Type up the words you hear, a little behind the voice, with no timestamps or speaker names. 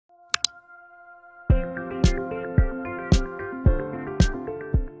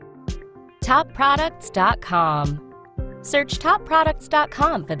TopProducts.com. Search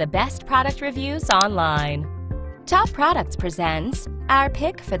TopProducts.com for the best product reviews online. Top Products presents our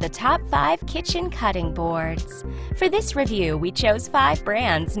pick for the top 5 kitchen cutting boards. For this review, we chose 5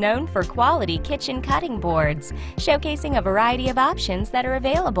 brands known for quality kitchen cutting boards, showcasing a variety of options that are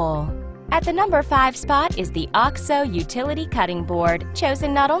available. At the number 5 spot is the OXO Utility Cutting Board,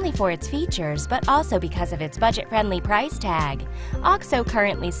 chosen not only for its features but also because of its budget-friendly price tag. OXO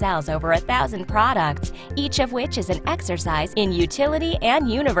currently sells over 1,000 products, each of which is an exercise in utility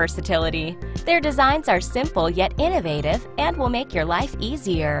and universality. Their designs are simple yet innovative and will make your life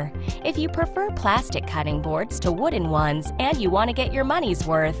easier. If you prefer plastic cutting boards to wooden ones and you want to get your money's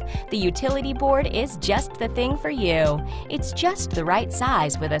worth, the utility board is just the thing for you. It's just the right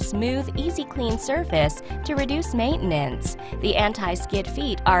size with a smooth, easy clean surface to reduce maintenance. The anti-skid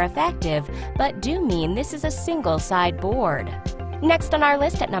feet are effective, but do mean this is a single-side board. Next on our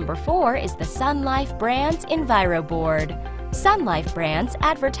list at number 4 is the Sun Life brand's Enviro Board. Sun Life brands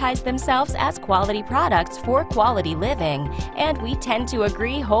advertise themselves as quality products for quality living, and we tend to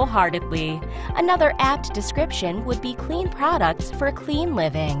agree wholeheartedly. Another apt description would be clean products for clean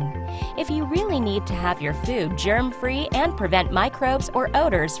living. If you really need to have your food germ-free and prevent microbes or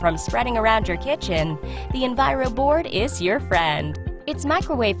odors from spreading around your kitchen, the Enviro Board is your friend. It's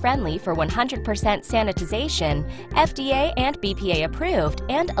microwave-friendly for 100% sanitization, FDA and BPA approved,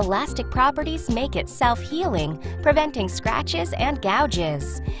 and elastic properties make it self-healing, preventing scratches and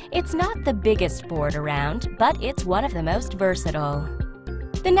gouges. It's not the biggest board around, but it's one of the most versatile.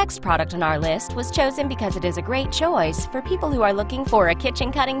 The next product on our list was chosen because it is a great choice for people who are looking for a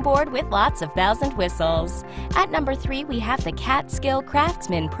kitchen cutting board with lots of bells and whistles. At number 3, we have the Catskill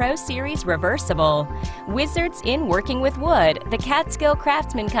Craftsman Pro Series Reversible. Wizards in working with wood, the Catskill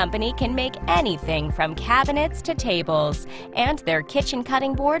Craftsman Company can make anything from cabinets to tables, and their kitchen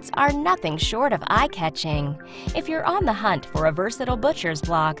cutting boards are nothing short of eye-catching. If you're on the hunt for a versatile butcher's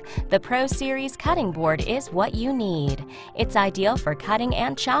block, the Pro Series cutting board is what you need. It's ideal for cutting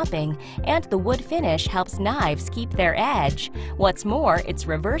and chopping, and the wood finish helps knives keep their edge. What's more, it's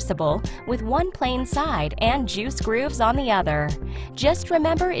reversible with one plain side and juice grooves on the other. Just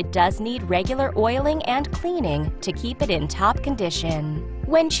remember, it does need regular oiling and cleaning to keep it in top condition.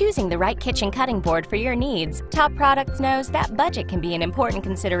 When choosing the right kitchen cutting board for your needs, Top Products knows that budget can be an important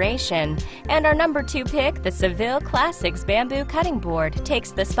consideration, and our number 2 pick, the Seville Classics Bamboo Cutting Board,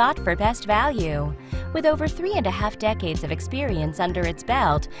 takes the spot for best value. With over 3.5 decades of experience under its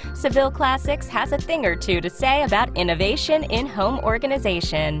belt, Seville Classics has a thing or two to say about innovation in home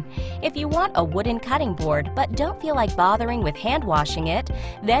organization. If you want a wooden cutting board but don't feel like bothering with hand washing it,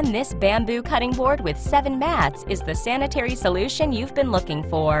 then this bamboo cutting board with 7 mats is the sanitary solution you've been looking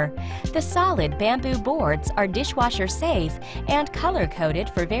for. The solid bamboo boards are dishwasher safe and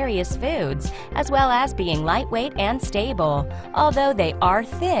color-coded for various foods, as well as being lightweight and stable, although they are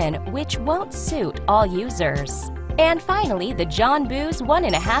thin, which won't suit all users. And finally, the John Boo's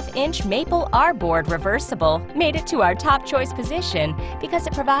 1.5-inch Maple R-Board Reversible made it to our top choice position because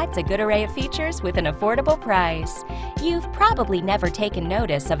it provides a good array of features with an affordable price. You've probably never taken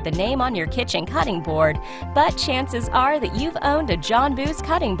notice of the name on your kitchen cutting board, but chances are that you've owned a John Boo's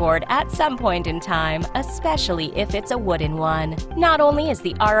cutting board at some point in time, especially if it's a wooden one. Not only is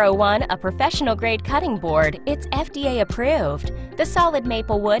the RO1 a professional-grade cutting board, it's FDA approved. The solid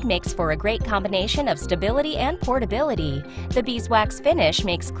maple wood makes for a great combination of stability and portability. The beeswax finish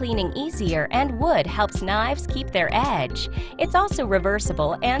makes cleaning easier, and wood helps knives keep their edge. It's also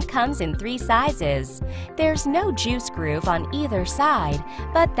reversible and comes in 3 sizes. There's no juice groove on either side,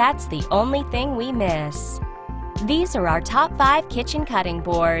 but that's the only thing we miss. These are our top 5 kitchen cutting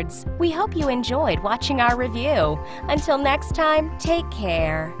boards. We hope you enjoyed watching our review. Until next time, take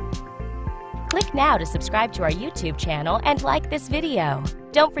care. Click now to subscribe to our YouTube channel and like this video.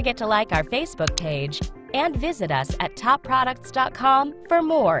 Don't forget to like our Facebook page and visit us at TopProducts.com for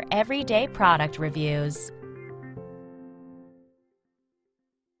more everyday product reviews.